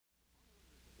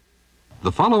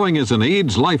The following is an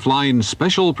AIDS Lifeline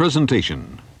special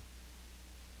presentation.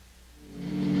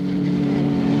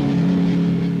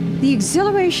 The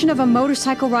exhilaration of a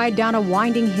motorcycle ride down a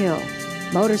winding hill.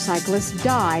 Motorcyclists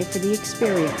die for the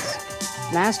experience.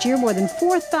 Last year, more than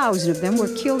 4,000 of them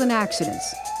were killed in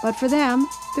accidents. But for them,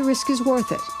 the risk is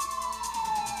worth it.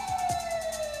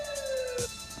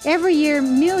 Every year,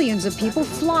 millions of people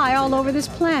fly all over this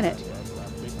planet.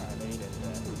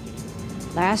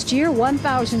 Last year,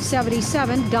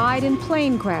 1,077 died in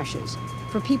plane crashes.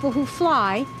 For people who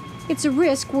fly, it's a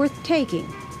risk worth taking.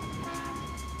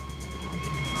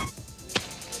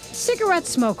 Cigarette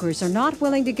smokers are not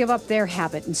willing to give up their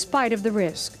habit in spite of the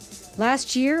risk.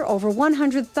 Last year, over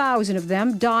 100,000 of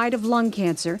them died of lung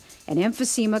cancer and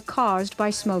emphysema caused by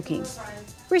smoking.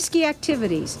 Risky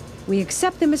activities, we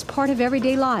accept them as part of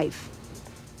everyday life.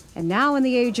 And now in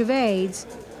the age of AIDS,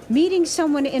 meeting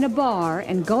someone in a bar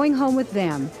and going home with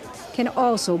them can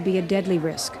also be a deadly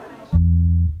risk.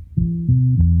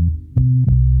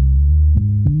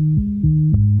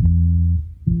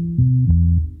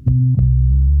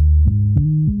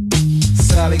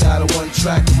 Sally got a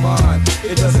one-track mind.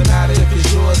 It doesn't matter if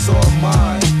it's yours or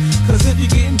mine. Cause if you're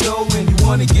getting dough and you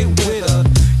wanna get with her,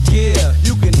 yeah,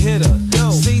 you can hit her.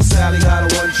 Yo, see, Sally got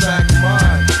a one-track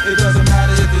mind. It doesn't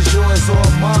matter if it's yours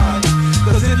or mine.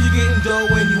 Cause if you're getting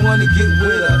dough and you wanna get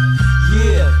with her,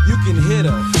 yeah, you can hit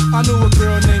her. I knew a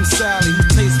girl named Sally who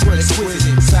tastes were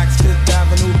exquisite. Saks Fifth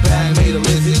Avenue bag made a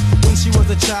lizard. When she was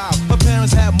a child, her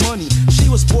parents had money. She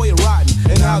was spoiled rotten,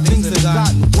 and now things have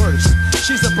gotten worse.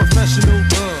 She's a professional,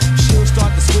 she'll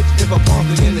start to switch if I bump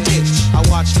it in the itch. I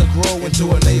watched her grow into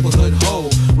a neighborhood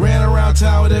hoe. Ran around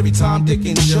town with every Tom, Dick,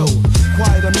 and Joe.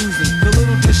 Quite amusing, the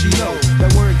little did she know that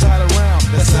word got around,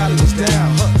 that Sally was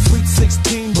down. Sweet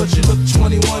 16, but she looked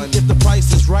 21. If the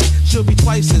price is right, she'll be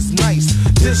twice as nice.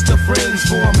 Just a friends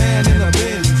for a man in a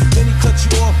Benz. Then he cuts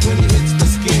you off when he hits the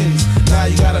skins. Now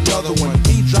you got another one,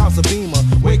 he drops a beamer.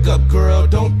 Wake up, girl,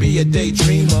 don't be a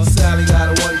daydreamer. Sally got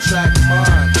a one-track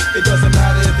mind. It doesn't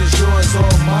matter if it's yours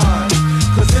or mine.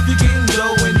 Cause if you're getting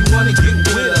dough and you wanna get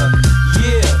with her,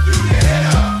 yeah, you can hit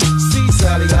her. See,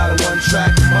 Sally got a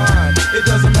one-track mind. It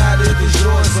doesn't matter if it's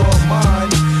yours or mine.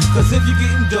 Cause if you're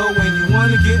getting dough and you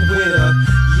wanna get with her,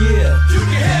 yeah, you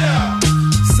can hit her.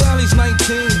 Sally's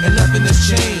 19 and nothing has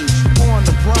changed. On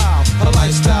the prowl, her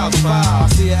lifestyle's foul. I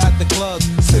see her at the club,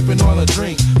 sipping on a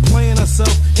drink, playing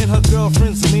herself in her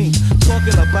girlfriend's mink.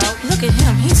 Talking about, look at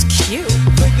him, he's cute.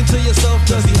 Thinking to yourself,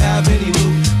 does he have any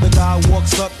loot? The guy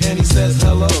walks up and he says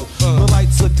hello. The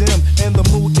lights are dim and the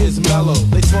mood is mellow.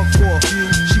 They talk for a few,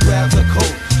 she grabs her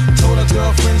coat. Told her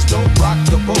girlfriends don't rock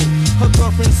the boat. Her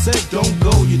girlfriend said don't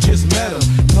go, you just met him.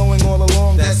 Knowing all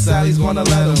along that Sally's gonna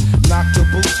let him knock the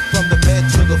boots from the bed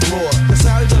to the floor. But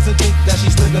Sally doesn't think that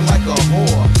she's living like a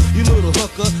whore. You little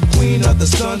hooker, queen of the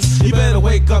stunts, you better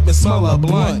wake up and smell a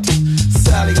blunt.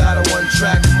 Sally got a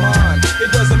one-track mind. It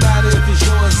doesn't matter if it's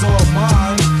yours or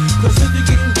mine. Cause if you're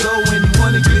getting dough and you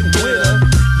wanna get with her,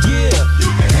 yeah, you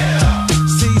can hit her.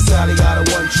 See, Sally got a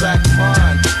one-track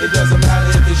mind. It doesn't matter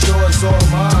if it's yours or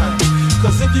mine.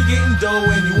 Cause if you're getting dough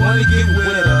and you wanna get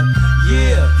with her,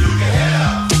 yeah, you can hit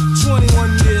her. 21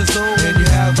 years old and you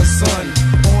have a son.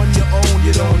 On your own,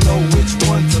 you don't know which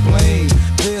one to blame.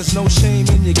 There's no shame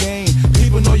in your game.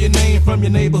 People know your name from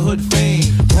your neighborhood fame.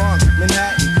 Bronx,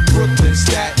 Manhattan, Brooklyn,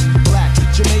 Staten, Black,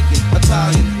 Jamaican,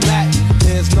 Italian, Latin.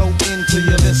 There's no end to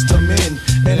your list of men.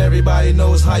 And everybody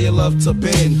knows how you love to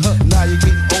bend. Now you're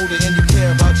getting older and you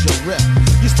care about your rep.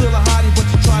 You're still a hottie, but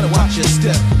you try to watch your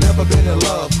step. Never been in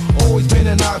love, always been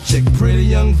an object. Pretty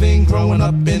young thing growing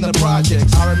up in the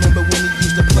projects. I remember when he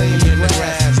used to play in the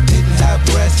grass. Didn't have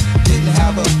breasts, didn't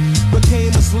have a, became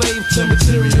a slave to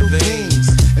material things.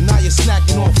 And now you're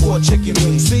snacking on 4 chicken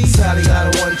wings. See, Sally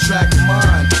got a one-track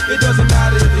mind. It doesn't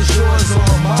matter if it's yours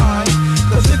or mine.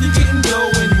 Cause if you're getting dough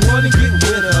and you wanna get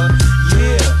with her,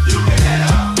 yeah, you can hit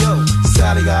her. Yo,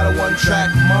 Sally got a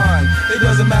one-track mind. It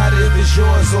doesn't matter if it's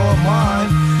yours or mine.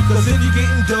 Cause if you're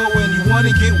getting dough and you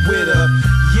wanna get with her,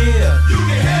 yeah, you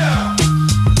can hit her.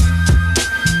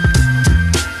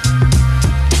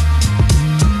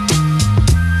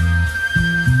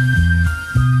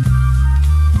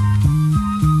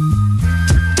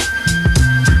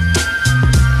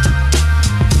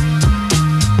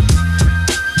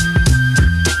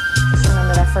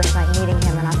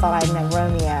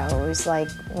 Like,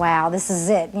 wow, this is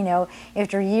it. You know,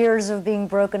 after years of being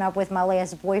broken up with my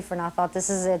last boyfriend, I thought, this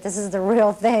is it. This is the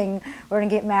real thing. We're going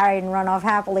to get married and run off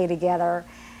happily together.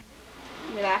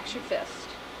 Relax your fist.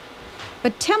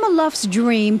 But Tema Luff's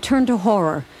dream turned to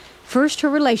horror. First, her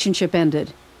relationship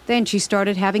ended. Then she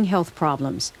started having health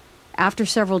problems. After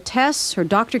several tests, her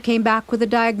doctor came back with a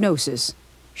diagnosis.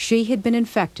 She had been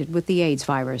infected with the AIDS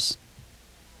virus.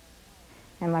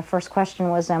 And my first question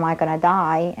was, am I going to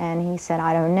die? And he said,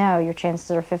 I don't know. Your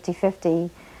chances are 50-50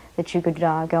 that you could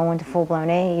go into full-blown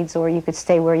AIDS, or you could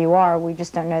stay where you are. We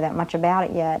just don't know that much about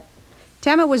it yet.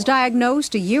 Temma was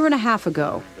diagnosed a year and a half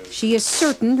ago. She is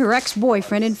certain her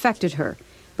ex-boyfriend infected her,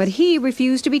 but he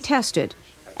refused to be tested,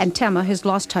 and Temma has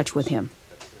lost touch with him.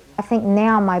 I think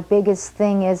now my biggest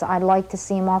thing is I'd like to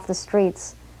see him off the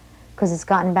streets, because it's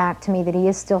gotten back to me that he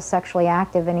is still sexually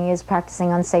active and he is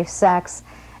practicing unsafe sex,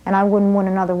 and I wouldn't want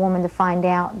another woman to find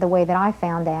out the way that I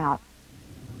found out.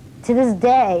 To this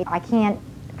day, I can't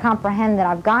comprehend that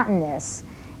I've gotten this.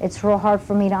 It's real hard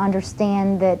for me to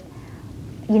understand that,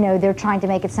 you know, they're trying to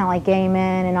make it sound like gay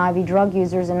men and IV drug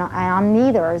users, and I'm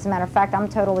neither. As a matter of fact, I'm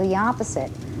totally the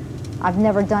opposite. I've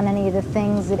never done any of the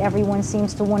things that everyone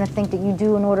seems to want to think that you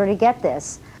do in order to get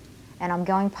this. And I'm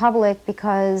going public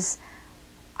because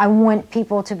I want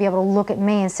people to be able to look at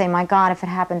me and say, my God, if it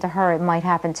happened to her, it might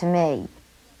happen to me.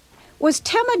 Was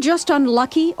Temma just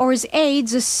unlucky, or is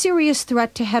AIDS a serious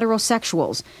threat to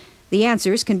heterosexuals? The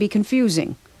answers can be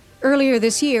confusing. Earlier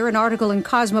this year, an article in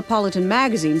Cosmopolitan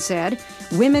magazine said,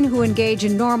 women who engage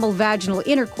in normal vaginal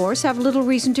intercourse have little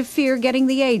reason to fear getting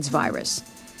the AIDS virus.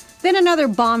 Then another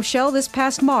bombshell this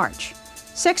past March.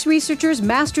 Sex researchers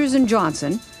Masters and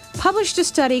Johnson published a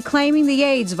study claiming the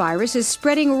AIDS virus is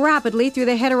spreading rapidly through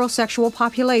the heterosexual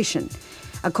population.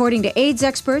 According to AIDS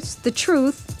experts, the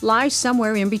truth lies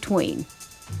somewhere in between.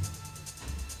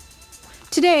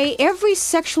 Today, every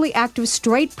sexually active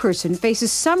straight person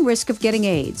faces some risk of getting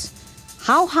AIDS.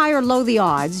 How high or low the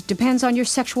odds depends on your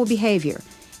sexual behavior,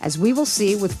 as we will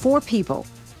see with 4 people: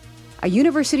 a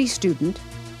university student,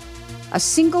 a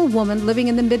single woman living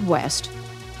in the Midwest,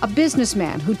 a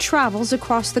businessman who travels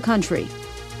across the country,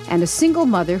 and a single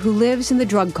mother who lives in the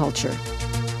drug culture.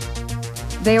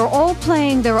 They are all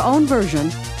playing their own version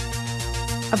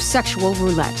of sexual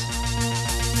roulette.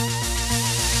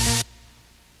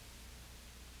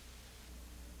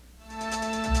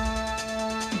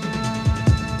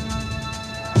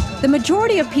 The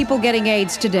majority of people getting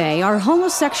AIDS today are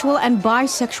homosexual and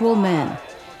bisexual men.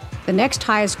 The next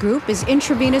highest group is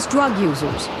intravenous drug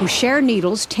users who share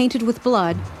needles tainted with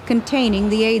blood containing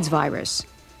the AIDS virus.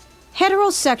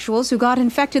 Heterosexuals who got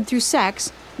infected through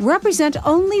sex represent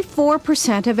only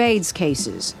 4% of AIDS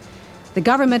cases. The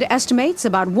government estimates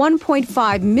about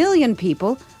 1.5 million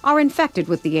people are infected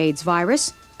with the AIDS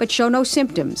virus, but show no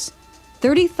symptoms.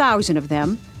 30,000 of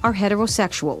them are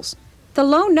heterosexuals. The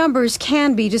low numbers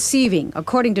can be deceiving,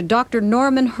 according to Dr.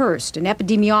 Norman Hurst, an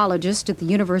epidemiologist at the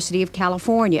University of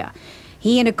California.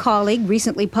 He and a colleague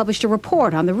recently published a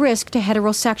report on the risk to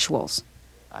heterosexuals.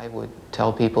 I would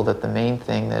tell people that the main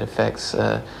thing that affects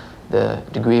the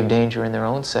degree of danger in their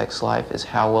own sex life is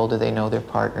how well do they know their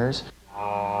partners.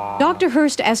 Dr.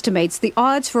 Hurst estimates the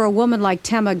odds for a woman like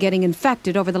Temma getting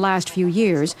infected over the last few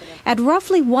years at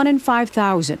roughly 1 in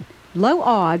 5,000. Low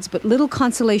odds, but little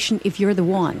consolation if you're the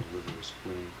one.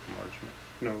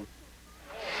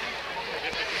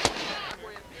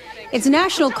 It's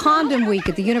National Condom Week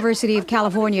at the University of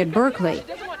California at Berkeley.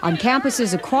 On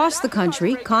campuses across the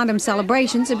country, condom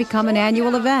celebrations have become an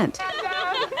annual event.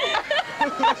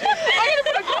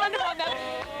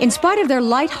 In spite of their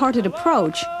light-hearted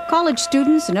approach, college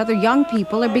students and other young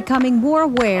people are becoming more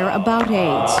aware about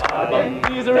AIDS.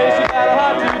 These are issues that are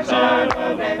hard to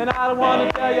chew, and I don't want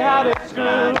to tell you how to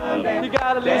screw. You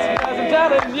gotta listen because I'm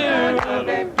telling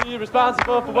you, be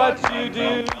responsible for what you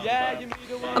do.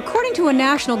 According to a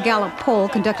national Gallup poll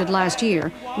conducted last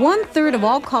year, 1/3 of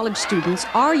all college students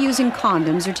are using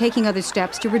condoms or taking other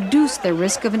steps to reduce their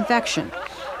risk of infection.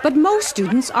 But most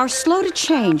students are slow to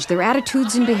change their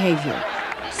attitudes and behavior.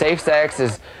 Safe sex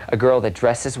is a girl that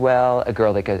dresses well, a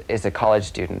girl that is a college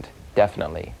student,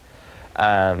 definitely.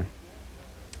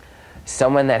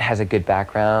 Someone that has a good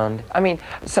background. I mean,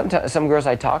 some girls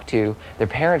I talk to, their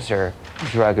parents are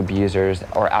drug abusers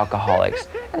or alcoholics,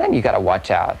 and then you gotta watch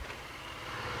out.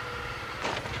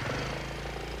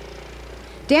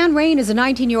 Dan Rain is a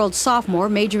 19-year-old sophomore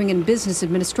majoring in business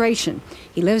administration.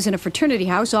 He lives in a fraternity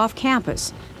house off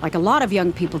campus. Like a lot of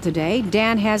young people today,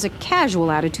 Dan has a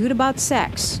casual attitude about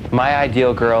sex. My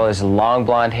ideal girl is long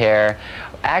blonde hair.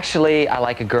 Actually, I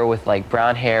like a girl with like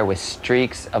brown hair with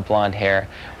streaks of blonde hair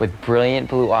with brilliant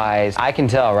blue eyes. I can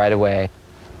tell right away.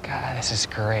 God, this is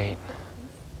great.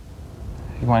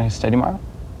 You want to study tomorrow?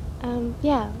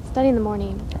 Yeah, study in the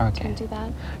morning. Okay. Can do that.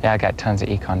 Yeah, I got tons of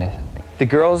econ. The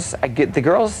girls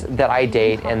that I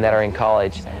date and that are in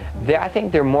college, I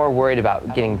think they're more worried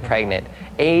about getting pregnant.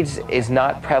 AIDS is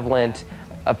not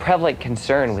a prevalent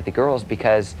concern with the girls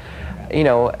because you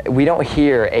know, we don't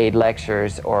hear AIDS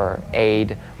lectures or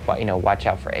AIDS, you know, watch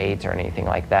out for AIDS or anything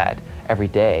like that every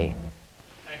day.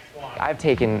 I've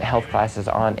taken health classes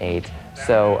on AIDS,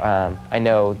 so I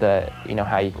know you know,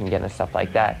 how you can get and stuff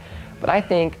like that. But I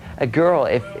think a girl,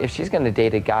 if she's going to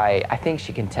date a guy, I think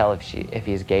she can tell if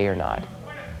he's gay or not.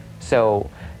 So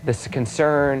this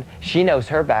concern, she knows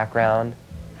her background,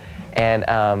 and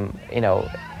you know,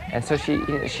 and so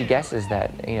she guesses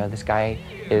that, you know, this guy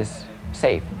is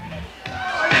safe.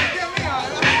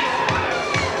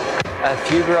 A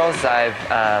few girls I've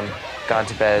gone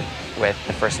to bed with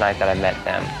the first night that I met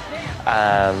them,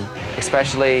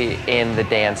 especially in the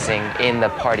dancing, in the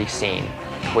party scene,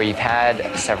 where you've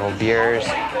had several beers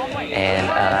and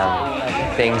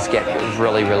things get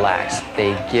really relaxed.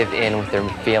 They give in with their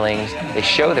feelings, they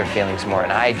show their feelings more,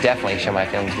 and I definitely show my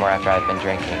feelings more after I've been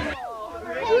drinking.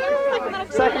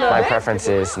 My preference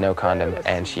is no condom,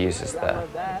 and she uses the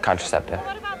contraceptive.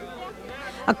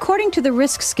 According to the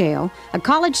risk scale, a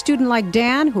college student like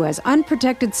Dan, who has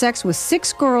unprotected sex with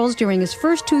 6 girls during his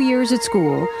first 2 years at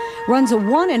school, runs a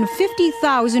 1 in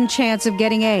 50,000 chance of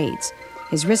getting AIDS.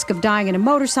 His risk of dying in a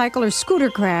motorcycle or scooter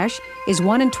crash is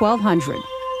 1 in 1,200.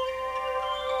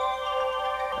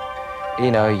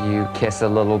 You know, you kiss a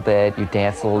little bit, you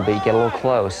dance a little bit, you get a little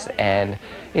close, and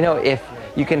you know, if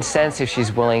you can sense if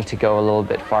she's willing to go a little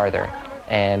bit farther,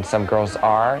 and some girls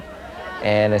are,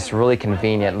 and it's really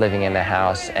convenient living in the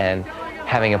house and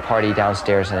having a party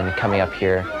downstairs and then coming up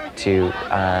here to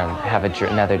have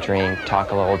another drink,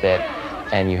 talk a little bit,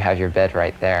 and you have your bed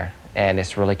right there, and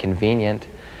it's really convenient.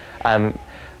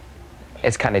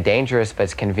 It's kind of dangerous, but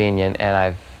it's convenient,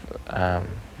 and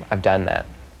I've done that.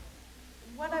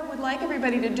 What I would like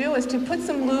everybody to do is to put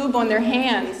some lube on their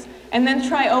hands and then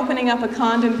try opening up a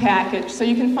condom package so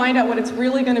you can find out what it's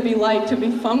really going to be like to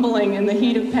be fumbling in the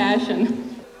heat of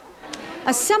passion.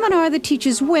 A seminar that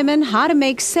teaches women how to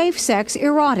make safe sex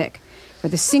erotic. For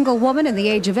the single woman in the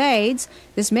age of AIDS,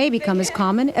 this may become as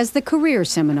common as the career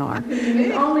seminar.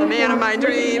 The man of my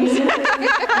dreams.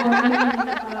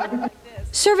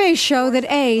 Surveys show that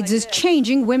AIDS is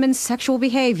changing women's sexual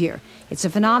behavior. It's a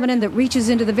phenomenon that reaches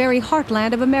into the very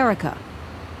heartland of America.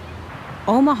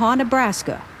 Omaha,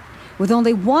 Nebraska. With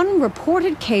only 1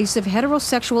 reported case of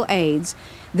heterosexual AIDS,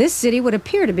 this city would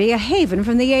appear to be a haven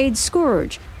from the AIDS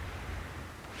scourge.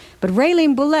 But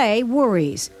Raylene Boulay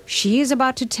worries. She is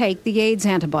about to take the AIDS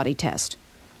antibody test.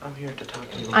 I'm here to talk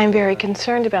to you. I'm very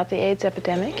concerned about the AIDS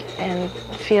epidemic and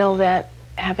feel that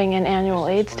having an annual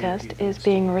AIDS test is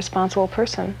being a responsible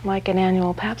person, like an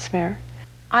annual pap smear.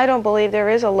 I don't believe there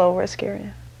is a low-risk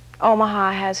area.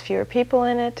 Omaha has fewer people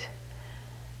in it.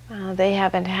 They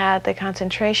haven't had the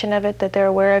concentration of it that they're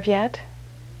aware of yet,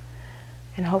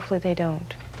 and hopefully they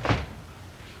don't.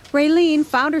 Raylene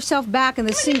found herself back in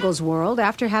the singles world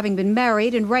after having been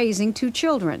married and raising 2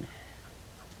 children.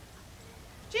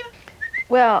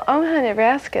 Well, Omaha,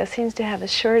 Nebraska seems to have a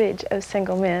shortage of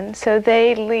single men, so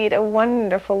they lead a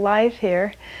wonderful life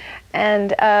here.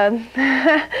 And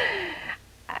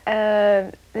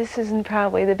this isn't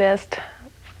probably the best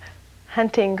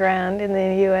hunting ground in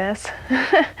the U.S.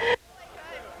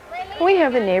 We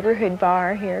have a neighborhood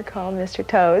bar here called Mr.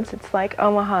 Toad's. It's like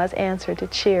Omaha's answer to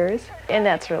Cheers, and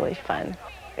that's really fun.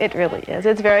 It really is.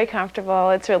 It's very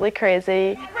comfortable. It's really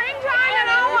crazy. Springtime in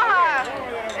Omaha!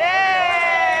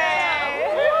 Yay!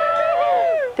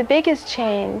 The biggest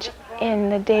change in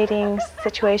the dating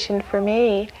situation for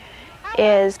me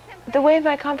is the way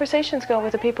my conversations go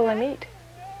with the people I meet.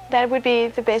 That would be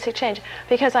the basic change,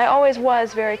 because I always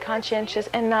was very conscientious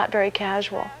and not very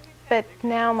casual. But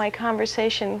now my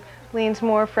conversation leans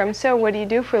more from, so what do you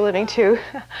do for a living, to,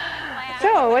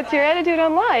 so what's your attitude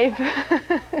on life?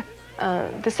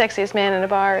 The sexiest man in a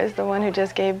bar is the one who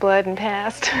just gave blood and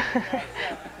passed.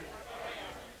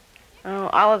 Oh,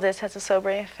 all of this has a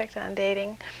sobering effect on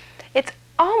dating. It's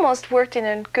almost worked in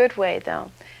a good way, though,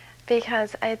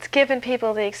 because it's given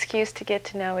people the excuse to get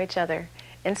to know each other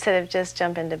instead of just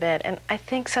jump into bed. And I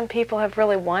think some people have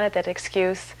really wanted that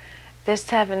excuse, they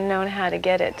just haven't known how to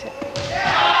get it.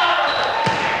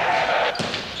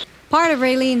 Part of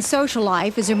Raylene's social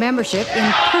life is her membership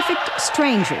in Perfect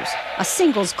Strangers, a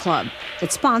singles club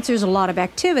that sponsors a lot of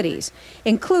activities,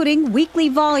 including weekly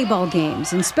volleyball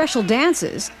games and special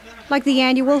dances, like the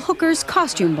annual Hookers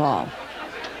Costume Ball.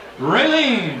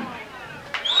 Raylene!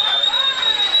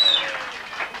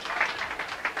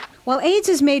 While AIDS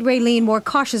has made Raylene more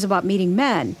cautious about meeting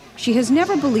men, she has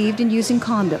never believed in using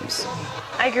condoms.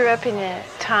 I grew up in a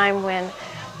time when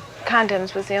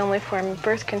condoms was the only form of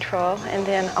birth control, and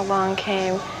then along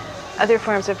came other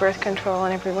forms of birth control,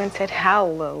 and everyone said,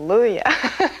 hallelujah,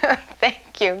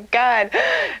 thank thank you, God.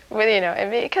 But, you know,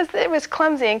 because it was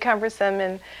clumsy and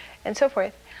cumbersome and so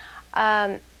forth.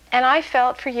 And I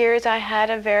felt for years I had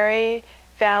a very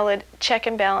valid check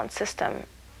and balance system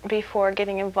before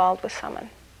getting involved with someone.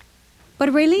 But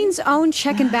Raylene's own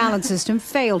check and balance system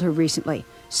failed her recently.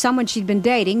 Someone she'd been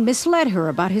dating misled her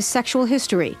about his sexual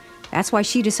history. That's why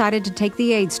she decided to take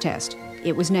the AIDS test.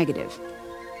 It was negative.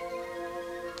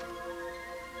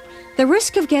 The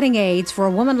risk of getting AIDS for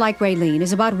a woman like Raylene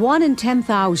is about 1 in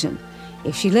 10,000.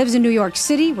 If she lives in New York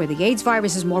City, where the AIDS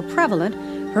virus is more prevalent,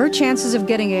 her chances of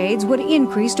getting AIDS would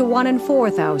increase to 1 in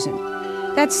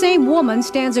 4,000. That same woman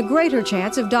stands a greater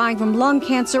chance of dying from lung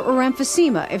cancer or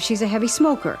emphysema if she's a heavy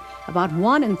smoker, about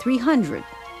 1 in 300.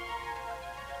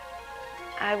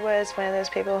 I was one of those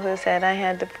people who said I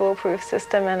had the foolproof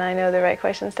system and I know the right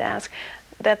questions to ask.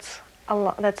 That's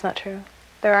not true.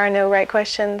 There are no right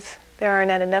questions. There are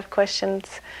not enough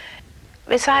questions.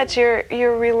 Besides,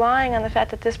 you're relying on the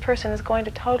fact that this person is going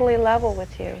to totally level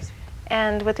with you.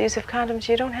 And with the use of condoms,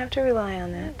 you don't have to rely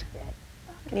on that.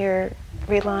 You're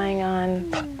relying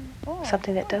on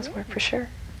something that does work for sure.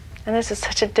 And this is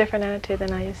such a different attitude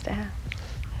than I used to have.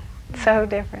 So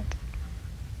different.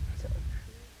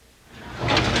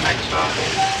 Next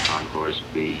on course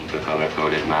B, the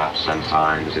color-coded maps and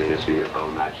signs in this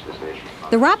vehicle match the station.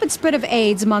 The rapid spread of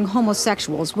AIDS among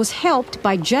homosexuals was helped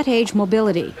by jet-age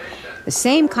mobility, the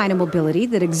same kind of mobility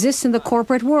that exists in the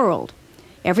corporate world.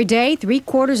 Every day,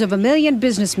 750,000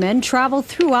 businessmen travel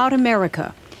throughout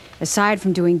America. Aside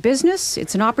from doing business,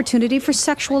 it's an opportunity for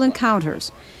sexual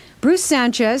encounters. Bruce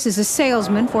Sanchez is a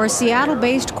salesman for a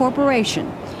Seattle-based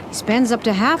corporation. He spends up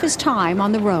to half his time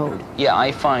on the road. Yeah,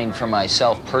 I find for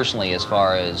myself personally, as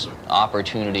far as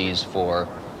opportunities for,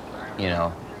 you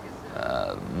know,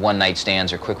 one-night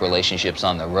stands or quick relationships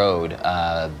on the road,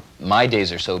 my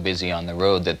days are so busy on the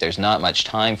road that there's not much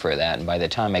time for that, and by the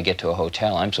time I get to a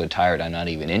hotel, I'm so tired I'm not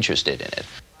even interested in it.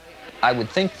 I would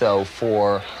think, though,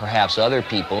 for perhaps other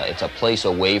people, it's a place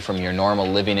away from your normal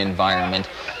living environment.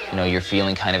 You know, you're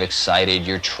feeling kind of excited,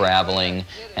 you're traveling,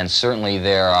 and certainly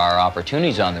there are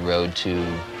opportunities on the road to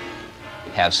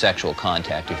have sexual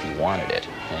contact if you wanted it,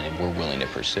 and if we're willing to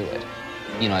pursue it.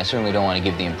 You know, I certainly don't want to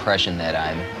give the impression that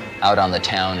I'm out on the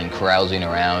town and carousing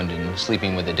around and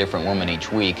sleeping with a different woman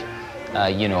each week.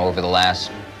 You know, over the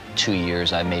last 2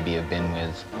 years, I maybe have been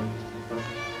with,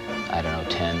 I don't know,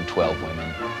 10, 12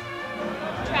 women.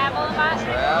 Travel advisor?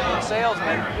 Travel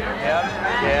salesman.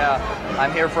 Yeah.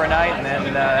 I'm here for a night, and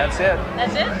then that's it.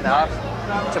 That's it? No,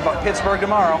 it's about Pittsburgh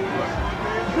tomorrow.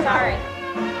 Sorry.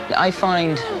 I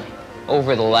find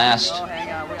over the last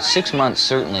 6 months,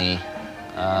 certainly,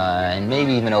 and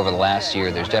maybe even over the last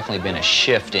year, there's definitely been a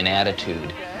shift in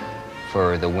attitude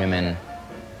for the women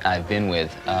I've been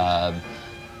with.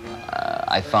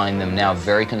 I find them now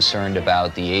very concerned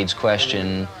about the AIDS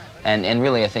question, and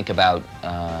really I think about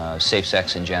safe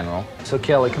sex in general. So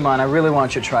Kelly, come on, I really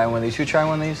want you to try one of these. You try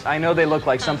one of these? I know they look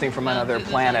like something from another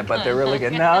planet, but they're really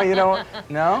good. No, you don't?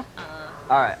 No?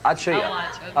 All right, I'll show you.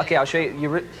 Okay, I'll show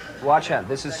you. Watch that.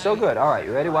 This is so good. All right,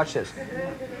 you ready? Watch this.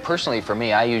 Personally, for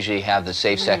me, I usually have the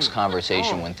safe sex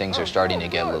conversation when things are starting to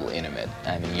get a little intimate.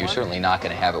 I mean, you're certainly not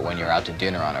going to have it when you're out to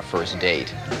dinner on a first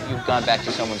date. You've gone back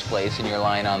to someone's place and you're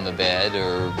lying on the bed,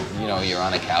 or, you know, you're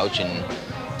on a couch and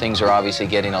things are obviously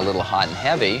getting a little hot and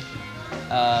heavy.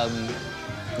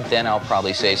 Then I'll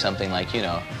probably say something like, you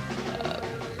know,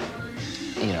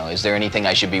 is there anything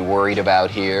I should be worried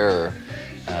about here? Or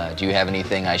do you have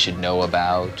anything I should know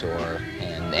about? Or,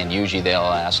 and usually they'll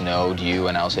ask, no, do you?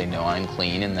 And I'll say, no, I'm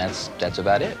clean, and that's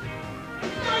about it.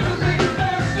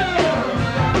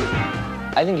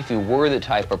 I think if you were the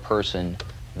type of person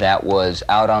that was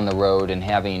out on the road and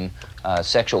having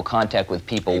sexual contact with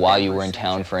people while you were in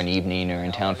town for an evening or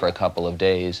in town for a couple of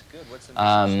days,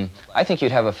 I think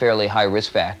you'd have a fairly high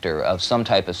risk factor of some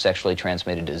type of sexually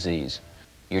transmitted disease.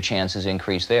 Your chances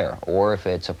increase there. Or if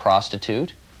it's a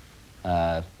prostitute,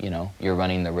 you know, you're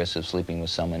running the risk of sleeping with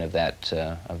someone of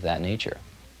that nature.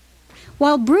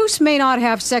 While Bruce may not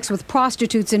have sex with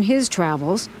prostitutes in his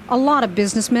travels, a lot of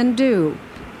businessmen do.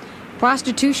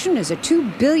 Prostitution is a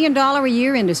 $2 billion a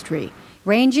year industry,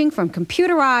 ranging from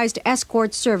computerized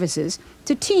escort services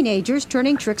to teenagers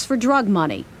turning tricks for drug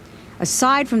money.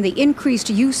 Aside from the increased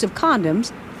use of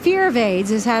condoms, fear of AIDS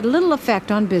has had little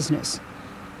effect on business.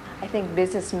 I think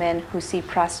businessmen who see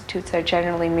prostitutes are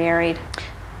generally married.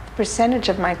 The percentage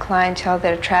of my clientele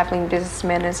that are traveling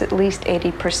businessmen is at least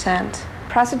 80%.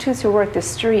 Prostitutes who work the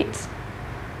streets,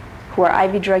 who are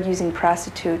IV drug using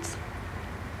prostitutes,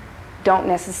 don't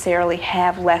necessarily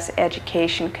have less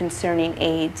education concerning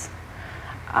AIDS.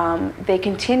 They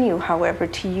continue, however,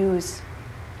 to use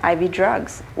IV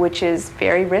drugs, which is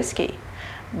very risky.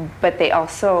 but they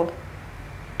also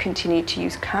continue to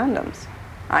use condoms,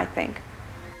 I think.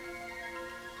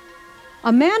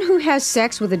 A man who has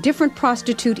sex with a different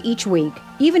prostitute each week,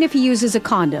 even if he uses a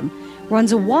condom,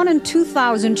 runs a 1 in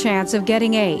 2,000 chance of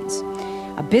getting AIDS.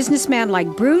 A businessman like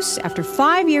Bruce, after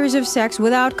 5 years of sex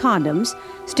without condoms,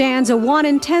 stands a 1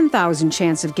 in 10,000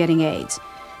 chance of getting AIDS.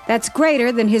 That's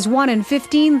greater than his 1 in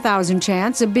 15,000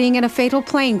 chance of being in a fatal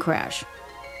plane crash.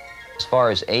 As far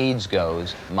as AIDS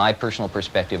goes, my personal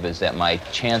perspective is that my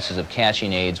chances of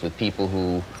catching AIDS with people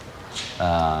who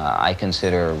I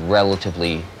consider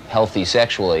relatively healthy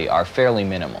sexually are fairly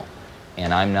minimal.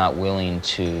 And I'm not willing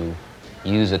to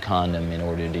use a condom in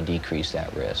order to decrease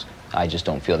that risk. I just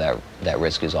don't feel that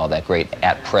risk is all that great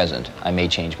at present. I may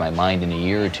change my mind in a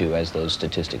year or two as those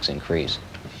statistics increase.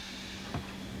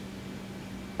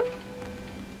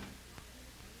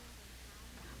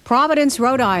 Providence,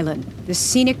 Rhode Island. This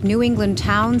scenic New England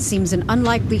town seems an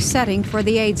unlikely setting for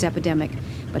the AIDS epidemic,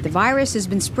 but the virus has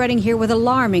been spreading here with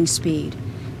alarming speed.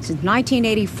 Since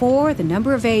 1984, the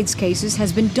number of AIDS cases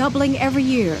has been doubling every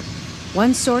year.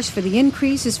 One source for the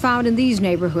increase is found in these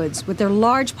neighborhoods with their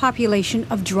large population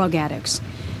of drug addicts.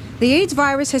 The AIDS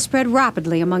virus has spread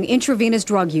rapidly among intravenous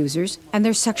drug users and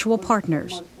their sexual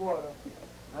partners.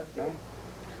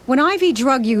 When IV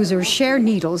drug users share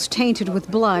needles tainted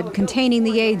with blood containing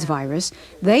the AIDS virus,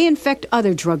 they infect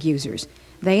other drug users.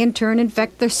 They in turn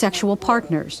infect their sexual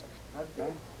partners.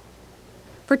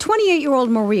 For 28-year-old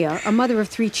Maria, a mother of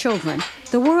 3 children,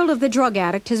 the world of the drug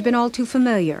addict has been all too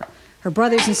familiar. Her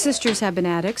brothers and sisters have been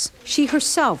addicts. She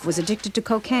herself was addicted to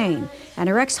cocaine, and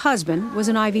her ex-husband was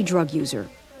an IV drug user.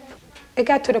 It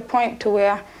got to the point to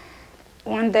where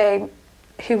one day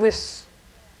he was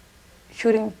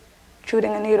shooting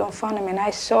a needle in front of me, and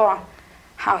I saw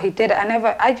how he did it.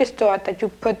 I just thought that you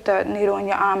put the needle in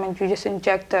your arm and you just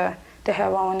inject the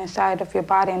heroin inside of your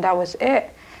body, and that was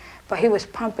it. But he was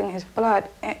pumping his blood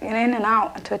in and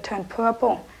out until it turned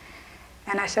purple.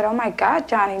 And I said, oh my God,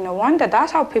 Johnny, no wonder.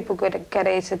 That's how people get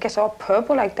AIDS. It gets all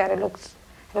purple like that. It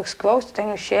looks gross, then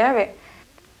you share it.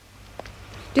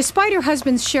 Despite her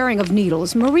husband's sharing of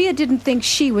needles, Maria didn't think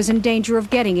she was in danger of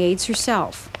getting AIDS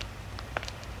herself.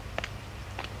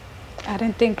 I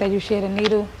didn't think that you share a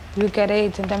needle, you get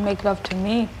AIDS, and then make love to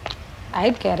me.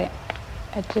 I'd get it.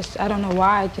 I don't know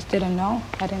why, I just didn't know.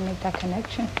 I didn't make that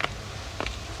connection.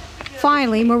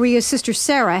 Finally, Maria's sister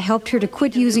Sarah helped her to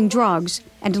quit using drugs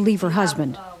and to leave her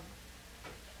husband.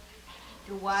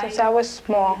 Since I was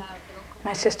small,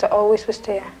 my sister always was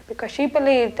there because she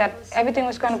believed that everything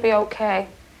was going to be okay.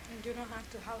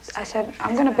 I said,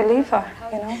 I'm going to believe her,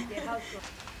 you know.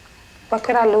 What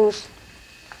could I lose?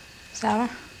 Sarah,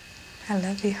 I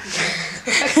love you.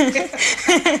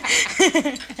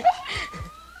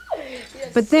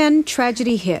 But then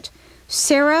tragedy hit.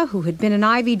 Sarah, who had been an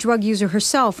IV drug user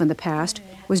herself in the past,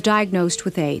 was diagnosed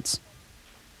with AIDS.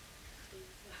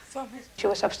 She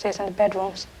was upstairs in the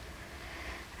bedrooms,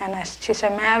 and she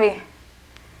said, Mary.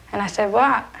 And I said,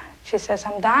 what? She says,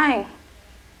 I'm dying.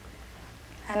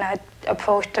 And I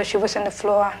approached her. She was on the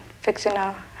floor fixing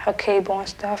her cable and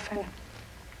stuff, and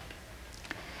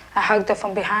I hugged her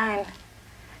from behind.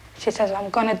 She says, I'm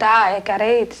gonna die, I got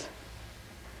AIDS.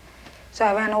 So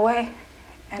I ran away,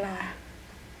 and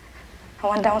I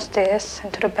went downstairs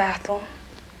into the bathroom,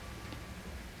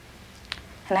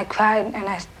 and I cried, and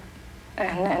I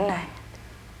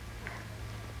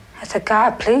said,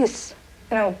 God, please,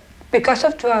 you know, because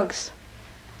of drugs,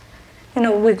 you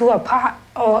know, we grew apart,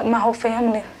 or my whole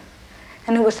family,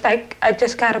 and it was like I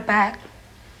just got her back.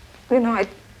 You know,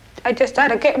 I just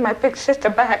started getting my big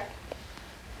sister back.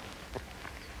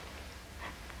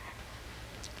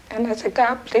 And I said,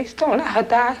 God, please don't let her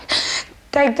die.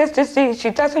 Take this disease, she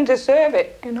doesn't deserve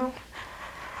it, you know.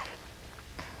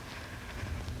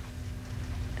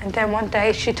 And then one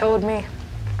day she told me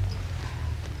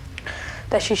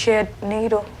that she shared a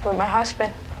needle with my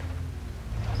husband.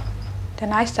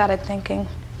 Then I started thinking,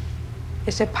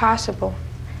 is it possible?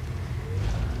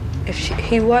 If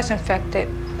he was infected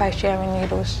by sharing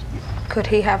needles, could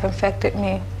he have infected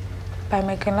me by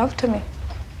making love to me?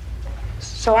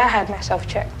 So I had myself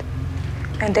checked.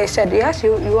 And they said, yes,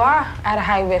 you are at a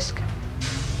high risk.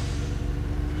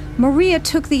 Maria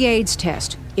took the AIDS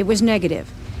test. It was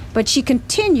negative. But she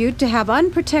continued to have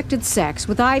unprotected sex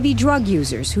with IV drug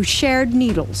users who shared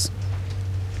needles.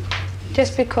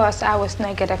 Just because I was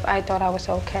negative, I thought I was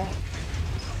okay.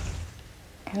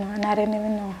 You know, and I didn't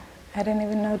even know. I didn't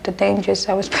even know the dangers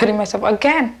I was putting myself.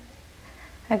 Again,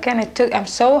 I'm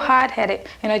so hard-headed.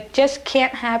 You know, it just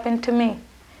can't happen to me.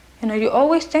 You know, you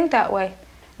always think that way.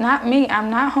 Not me. I'm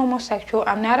not homosexual.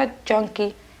 I'm not a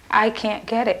junkie. I can't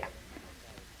get it.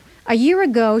 A year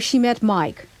ago, she met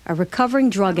Mike, a recovering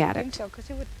drug addict.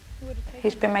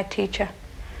 He's been my teacher.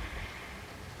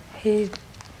 He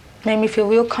made me feel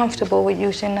real comfortable with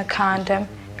using a condom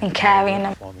and carrying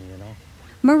them.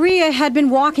 Maria had been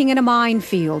walking in a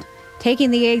minefield.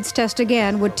 Taking the AIDS test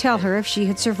again would tell her if she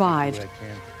had survived.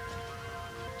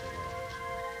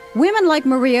 Women like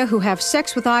Maria who have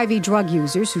sex with IV drug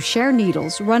users who share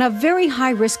needles run a very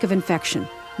high risk of infection,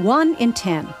 1 in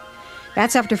 10.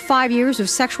 That's after 5 years of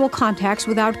sexual contacts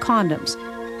without condoms.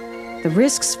 The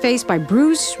risks faced by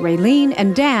Bruce, Raylene,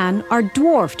 and Dan are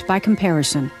dwarfed by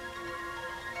comparison.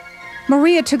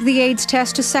 Maria took the AIDS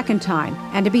test a second time,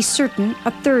 and to be certain,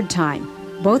 a third time.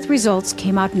 Both results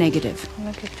came out negative.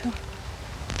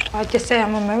 I just say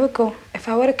I'm a miracle. If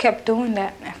I would have kept doing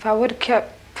that, if I would have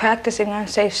kept practicing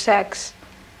unsafe sex,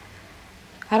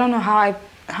 I don't know how,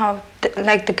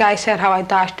 like the guy said, how I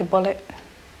dodged the bullet.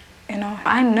 You know,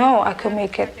 I know I could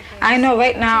make it. I know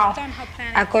right now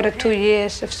I go to 2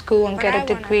 years of school and get a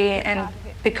degree and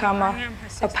become a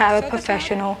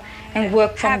paraprofessional and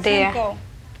work from there.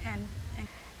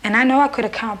 And I know I could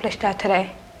accomplish that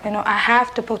today. You know, I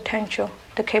have the potential,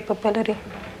 the capability.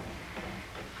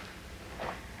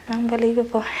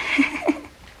 Unbelievable.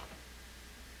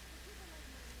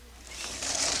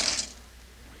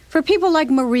 For people like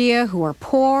Maria, who are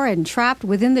poor and trapped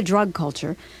within the drug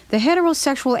culture, the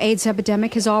heterosexual AIDS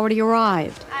epidemic has already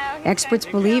arrived. Experts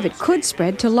believe it could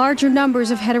spread to larger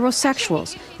numbers of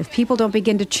heterosexuals if people don't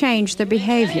begin to change their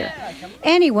behavior.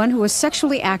 Anyone who is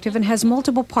sexually active and has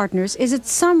multiple partners is at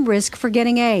some risk for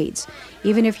getting AIDS.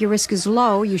 Even if your risk is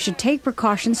low, you should take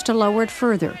precautions to lower it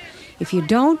further. If you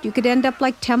don't, you could end up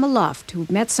like Tema Luft, who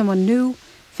met someone new,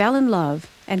 fell in love,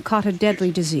 and caught a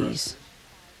deadly disease.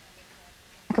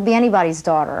 I could be anybody's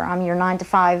daughter. I'm your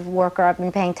 9-to-5 worker. I've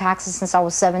been paying taxes since I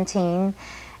was 17,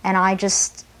 and I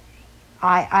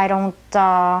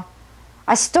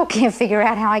still can't figure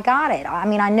out how I got it. I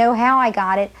mean, I know how I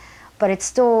got it, but it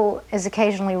still is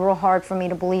occasionally real hard for me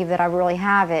to believe that I really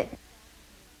have it.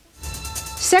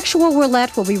 Sexual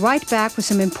Roulette will be right back with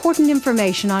some important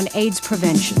information on AIDS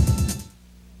prevention.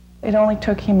 It only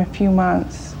took him a few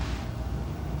months.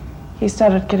 He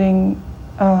started getting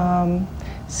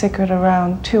sick at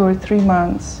around 2 or 3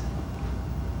 months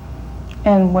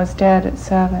and was dead at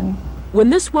 7. When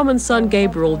this woman's son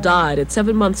Gabriel died at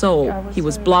 7 months old, he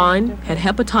was blind, had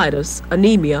hepatitis,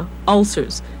 anemia,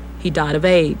 ulcers. He died of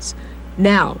AIDS.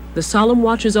 Now, the solemn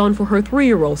watch is on for her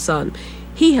 3-year-old son.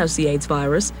 He has the AIDS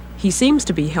virus. He seems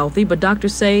to be healthy, but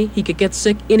doctors say he could get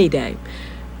sick any day.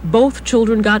 Both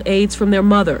children got AIDS from their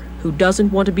mother, who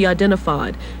doesn't want to be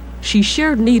identified. She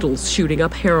shared needles shooting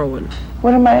up heroin.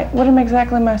 What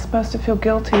exactly am I supposed to feel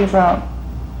guilty about?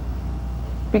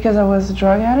 Because I was a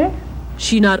drug addict?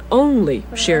 She not only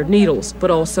shared needles, but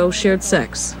also shared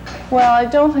sex. Well, I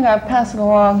don't think I've passed it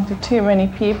along to too many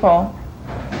people.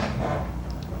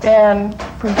 And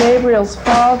for Gabriel's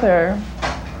father,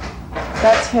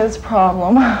 that's his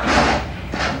problem.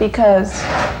 Because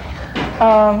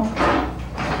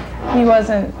he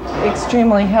wasn't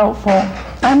extremely helpful.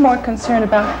 I'm more concerned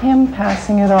about him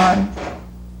passing it on.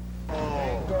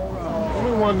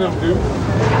 One of them do.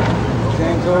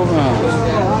 Can't go wrong.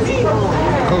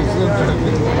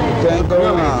 Can't go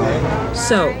wrong.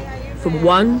 So, from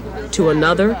one to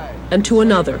another and to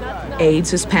another,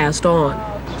 AIDS is passed on.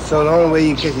 So the only way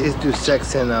you can is through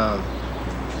sex and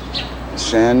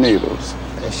sharing needles.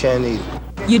 And sharing needles.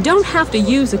 You don't have to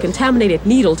use a contaminated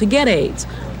needle to get AIDS.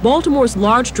 Baltimore's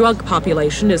large drug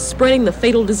population is spreading the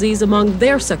fatal disease among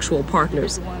their sexual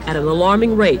partners at an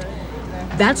alarming rate.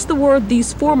 That's the word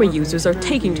these former users are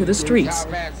taking to the streets.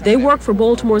 They work for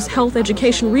Baltimore's health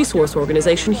education resource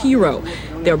organization, HERO.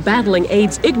 They're battling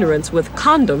AIDS ignorance with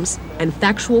condoms and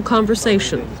factual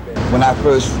conversation. When I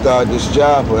first started this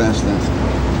job, for instance,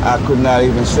 I could not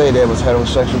even say there was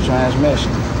heterosexual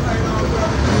transmission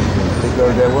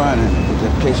because there weren't, the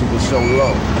cases were so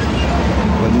low.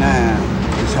 But now,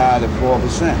 it's higher than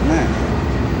 4% now.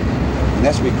 And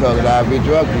that's because of the IV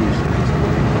drug use.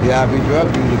 The IV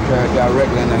drug use occurred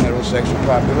directly in the heterosexual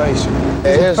population.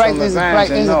 It's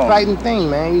a frightening thing,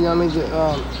 man. You know what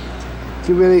I mean?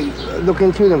 To really look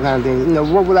into them kind of things. You know,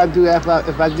 what would I do if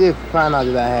I did find out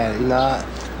that I had it? You know,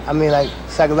 I mean, like,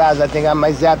 psychologically, I think I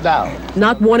might zap out.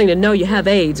 Not wanting to know you have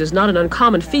AIDS is not an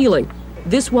uncommon feeling.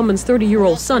 This woman's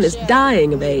 30-year-old son is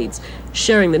dying of AIDS.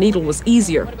 Sharing the needle was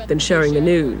easier than sharing the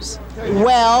news.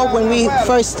 Well, when we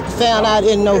first found out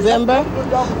in November,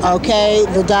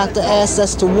 the doctor asked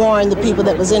us to warn the people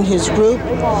that was in his group.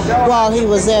 While he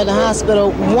was there in the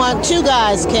hospital, 2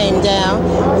 guys came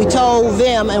down. We told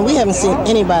them, and we haven't seen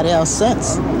anybody else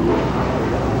since.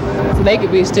 so they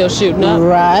could be still shooting up.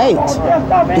 Right,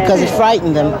 because it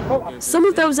frightened them. Some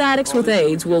of those addicts with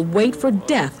AIDS will wait for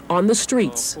death on the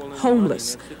streets,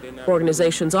 homeless.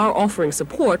 Organizations are offering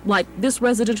support, like this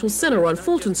residential center on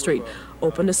Fulton Street,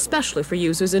 opened especially for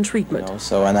users in treatment.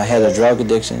 And I had a drug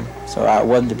addiction, so I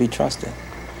wasn't to be trusted.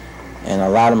 And a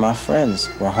lot of my friends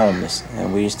were homeless,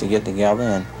 and we used to get together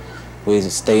and we used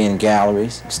to stay in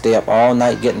galleries, stay up all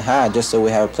night getting high just so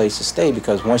we have a place to stay,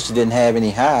 because once you didn't have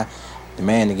any high, the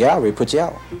man in the gallery put you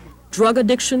out. Drug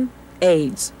addiction,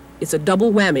 AIDS. It's a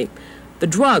double whammy. The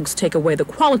drugs take away the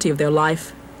quality of their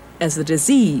life as the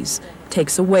disease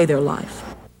takes away their life.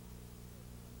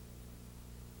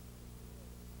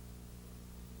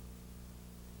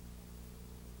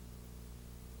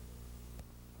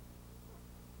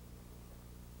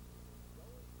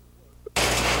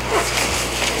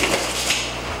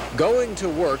 Going to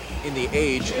work in the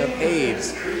age of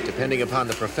AIDS. Depending upon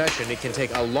the profession, it can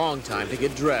take a long time to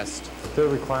get dressed. They're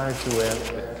required to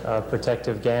wear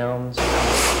protective gowns,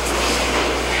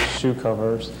 shoe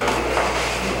covers,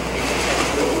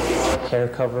 hair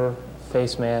cover,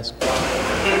 face mask,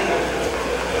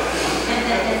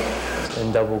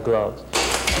 and double gloves.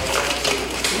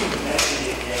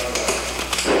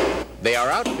 They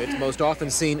are outfits most often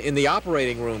seen in the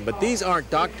operating room, but these aren't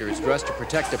doctors dressed to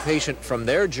protect a patient from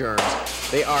their germs.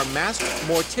 They are masked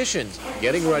morticians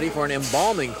getting ready for an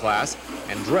embalming class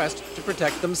and dressed to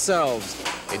protect themselves.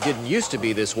 It didn't used to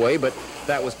be this way, but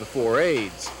that was before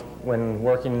AIDS. When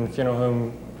working in the funeral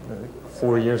home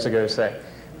 4 years ago, say,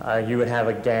 you would have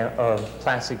a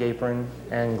plastic apron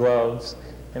and gloves,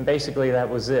 and basically that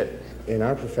was it. In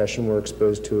our profession, we're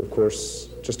exposed to, of course,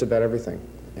 just about everything.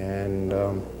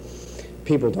 And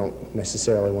people don't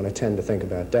necessarily want to tend to think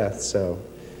about death, so,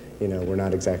 we're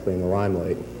not exactly in the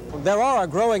limelight. There are a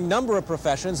growing number of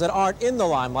professions that aren't in the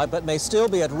limelight but may still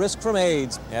be at risk from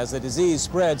AIDS. As the disease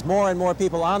spreads, more and more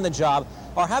people on the job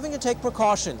are having to take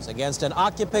precautions against an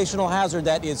occupational hazard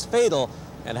that is fatal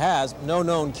and has no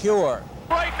known cure.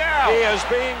 Right now, he is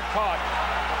being caught.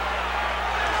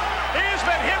 He has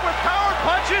been hit with power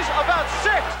punches about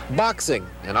 6. Boxing,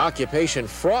 an occupation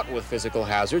fraught with physical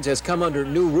hazards, has come under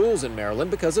new rules in Maryland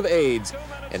because of AIDS.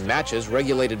 In matches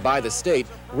regulated by the state,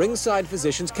 ringside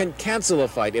physicians can cancel a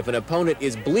fight if an opponent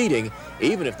is bleeding,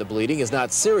 even if the bleeding is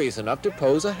not serious enough to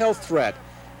pose a health threat.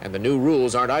 And the new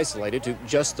rules aren't isolated to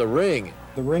just the ring.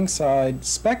 The ringside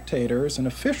spectators and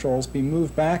officials be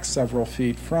moved back several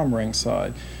feet from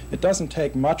ringside. It doesn't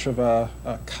take much of a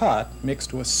cut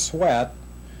mixed with sweat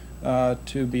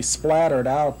to be splattered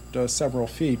out several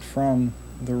feet from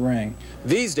the ring.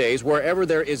 These days, wherever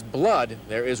there is blood,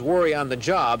 there is worry on the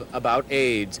job about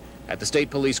AIDS. At the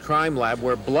State Police Crime Lab,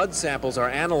 where blood samples are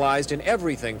analyzed in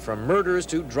everything from murders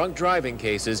to drunk driving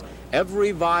cases,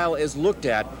 every vial is looked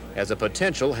at as a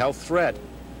potential health threat.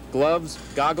 Gloves,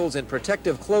 goggles, and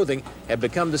protective clothing have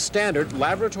become the standard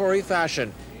laboratory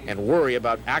fashion, and worry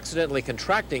about accidentally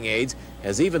contracting AIDS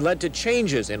has even led to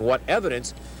changes in what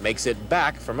evidence makes it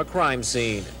back from a crime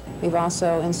scene. We've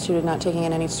also instituted not taking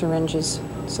in any syringes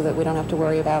so that we don't have to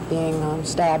worry about being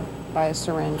stabbed by a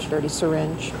syringe, dirty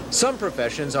syringe. Some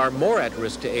professions are more at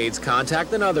risk to AIDS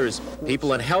contact than others.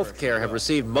 People in healthcare have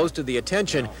received most of the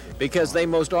attention because they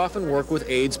most often work with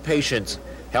AIDS patients.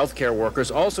 Healthcare workers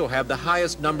also have the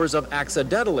highest numbers of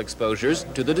accidental exposures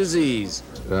to the disease.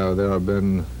 There have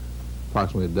been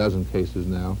approximately a dozen cases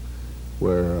now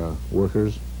where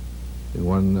workers in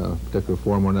one particular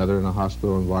form or another in a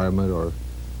hospital environment or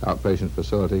outpatient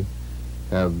facility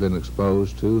have been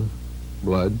exposed to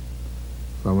blood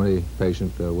from a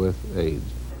patient with AIDS.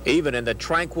 Even in the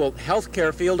tranquil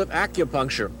healthcare field of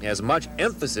acupuncture, as much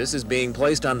emphasis is being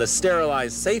placed on the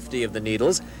sterilized safety of the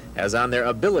needles as on their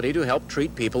ability to help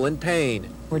treat people in pain.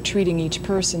 We're treating each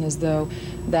person as though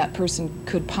that person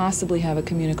could possibly have a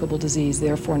communicable disease,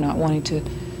 therefore not wanting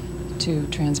to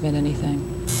transmit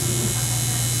anything.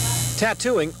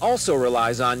 Tattooing also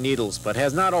relies on needles, but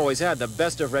has not always had the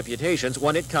best of reputations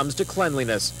when it comes to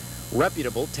cleanliness.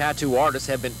 Reputable tattoo artists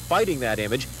have been fighting that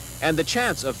image, and the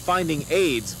chance of finding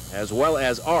AIDS, as well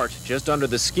as art just under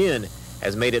the skin,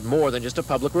 has made it more than just a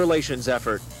public relations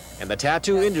effort. In the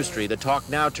tattoo industry, the talk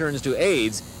now turns to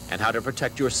AIDS and how to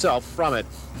protect yourself from it.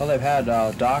 Well, they've had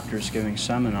doctors giving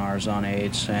seminars on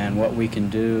AIDS and what we can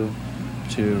do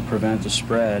to prevent the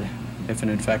spread if an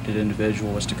infected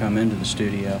individual was to come into the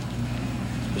studio.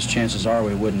 Because chances are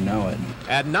we wouldn't know it.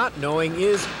 And not knowing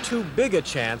is too big a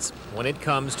chance when it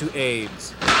comes to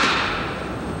AIDS.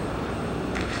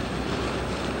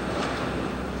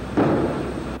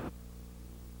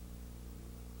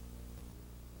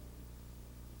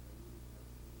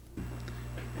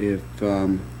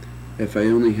 If I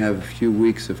only have a few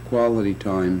weeks of quality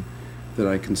time that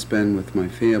I can spend with my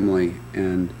family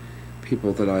and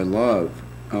people that I love,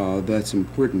 that's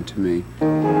important to me.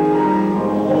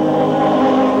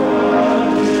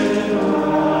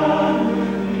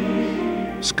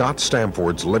 Scott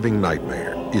Stamford's living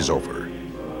nightmare is over.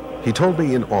 He told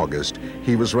me in August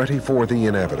he was ready for the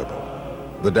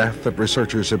inevitable, the death that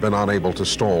researchers have been unable to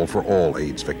stall for all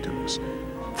AIDS victims.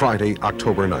 Friday,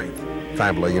 October 9th,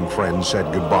 family and friends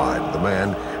said goodbye to the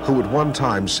man who at one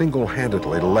time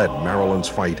single-handedly led Maryland's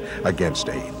fight against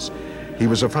AIDS. He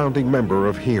was a founding member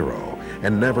of HERO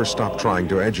and never stopped trying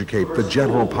to educate the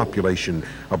general population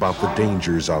about the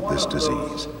dangers of this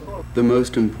disease. The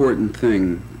most important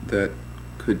thing that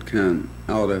could come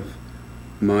out of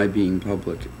my being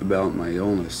public about my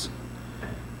illness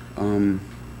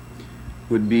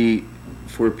would be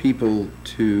for people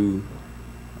to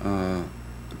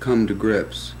come to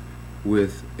grips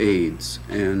with AIDS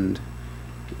and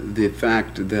the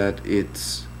fact that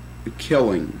it's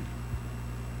killing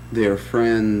their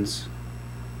friends,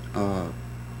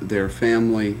 their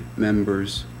family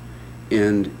members,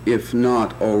 and if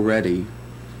not already,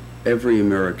 every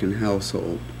American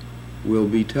household will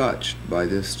be touched by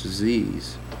this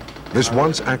disease. This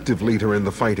once active leader in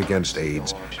the fight against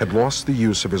AIDS had lost the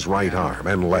use of his right arm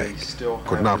and leg,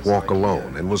 could not walk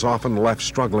alone, and was often left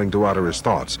struggling to utter his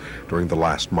thoughts during the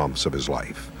last months of his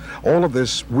life. All of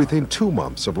this within 2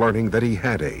 months of learning that he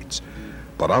had AIDS.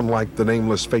 But unlike the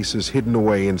nameless faces hidden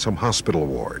away in some hospital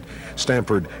ward,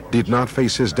 Stamford did not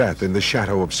face his death in the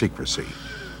shadow of secrecy.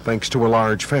 Thanks to a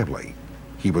large family,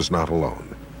 he was not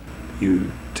alone.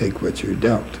 You take what you're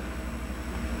dealt.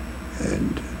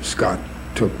 And Scott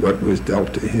took what was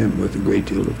dealt to him with a great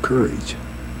deal of courage.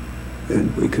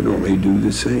 And we can only do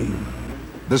the same.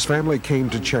 This family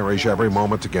came to cherish every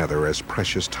moment together as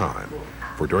precious time.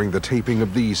 For during the taping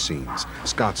of these scenes,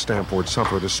 Scott Stamford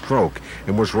suffered a stroke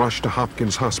and was rushed to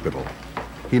Hopkins Hospital.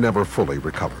 He never fully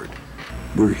recovered.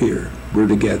 We're here. We're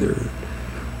together.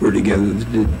 We're together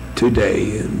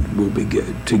today, and we'll be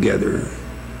together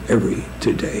every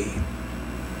today.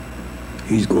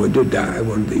 He's going to die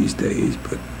one of these days,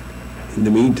 but in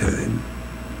the meantime,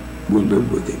 we'll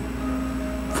live with him,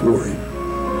 for him.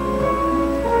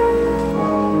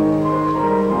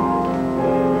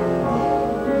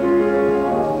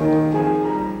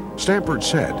 Stamford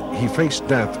said he faced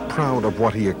death proud of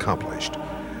what he accomplished.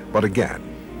 But again,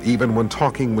 even when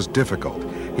talking was difficult,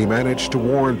 he managed to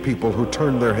warn people who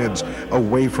turned their heads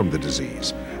away from the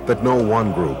disease that no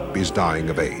one group is dying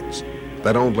of AIDS,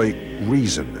 that only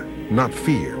reason, not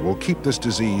fear, will keep this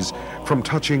disease from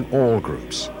touching all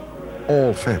groups,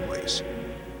 all families,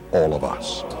 all of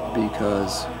us.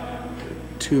 Because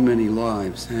too many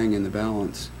lives hang in the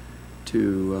balance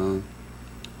to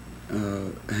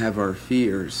have our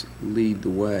fears lead the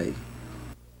way.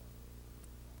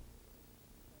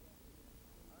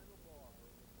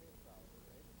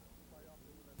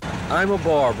 I'm a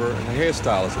barber and a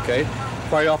hairstylist, okay?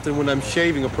 Quite often when I'm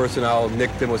shaving a person, I'll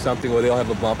nick them or something, or they'll have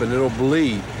a bump and it'll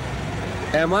bleed.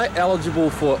 Am I eligible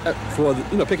for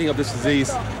picking up this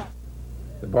disease?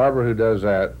 The barber who does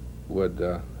that would,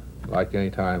 like any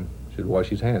time, should wash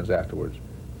his hands afterwards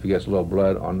if he gets a little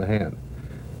blood on the hand.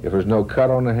 If there's no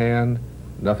cut on the hand,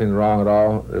 nothing wrong at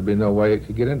all, there'd be no way it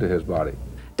could get into his body.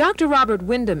 Dr. Robert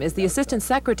Wyndham is the Assistant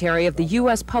Secretary of the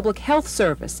U.S. Public Health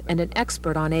Service and an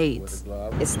expert on AIDS.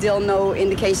 It's still no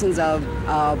indications of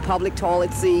public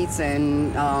toilet seats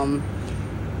and,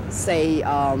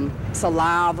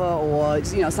 saliva or,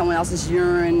 someone else's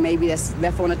urine, maybe that's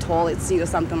left on a toilet seat or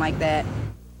something like that.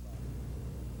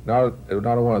 Not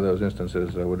one of those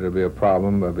instances would there be a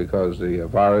problem because the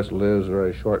virus lives a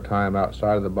very short time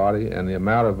outside of the body, and the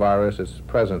amount of virus that's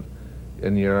present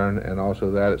in urine and also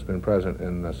that it's been present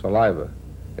in the saliva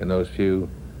in those few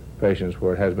patients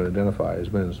where it has been identified has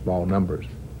been in small numbers.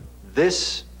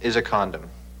 This is a condom.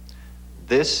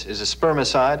 This is a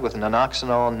spermicide with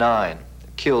nanoxynol 9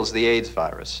 that kills the AIDS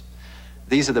virus.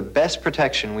 These are the best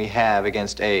protection we have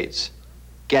against AIDS.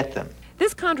 Get them.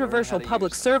 This controversial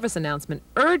public service announcement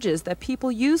urges that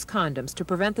people use condoms to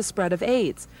prevent the spread of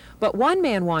AIDS. But one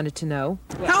man wanted to know,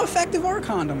 how effective are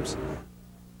condoms?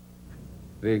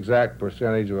 The exact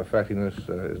percentage of effectiveness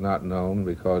is not known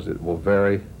because it will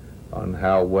vary on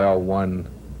how well one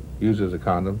uses a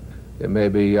condom. It may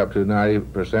be up to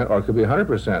 90% or it could be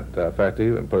 100%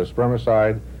 effective, and put a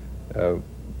spermicide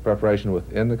preparation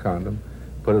within the condom,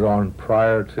 put it on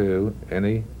prior to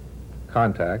any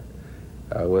contact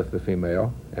with the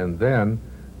female, and then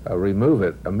remove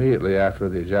it immediately after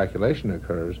the ejaculation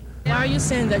occurs. Are you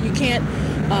saying that you can't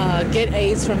get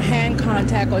AIDS from hand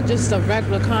contact or just a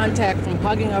regular contact from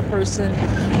hugging a person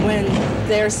when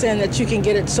they're saying that you can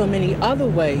get it so many other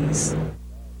ways?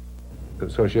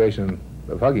 association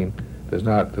of hugging does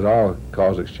not at all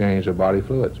cause exchange of body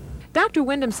fluids. Dr.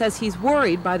 Wyndham says he's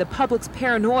worried by the public's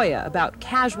paranoia about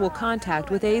casual contact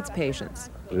with AIDS patients.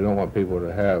 We don't want people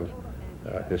to have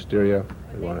hysteria.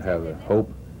 We want to have the hope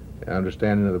and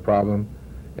understanding of the problem.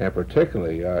 And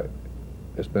particularly,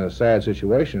 it's been a sad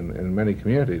situation in many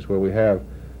communities where we have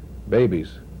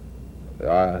babies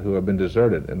who have been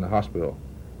deserted in the hospital.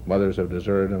 Mothers have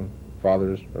deserted them,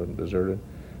 fathers are deserted.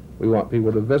 We want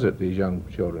people to visit these young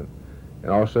children.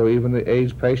 And also even the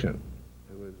AIDS patient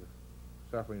who is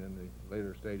suffering in the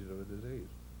later stages of the disease.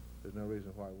 There's no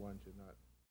reason why one should not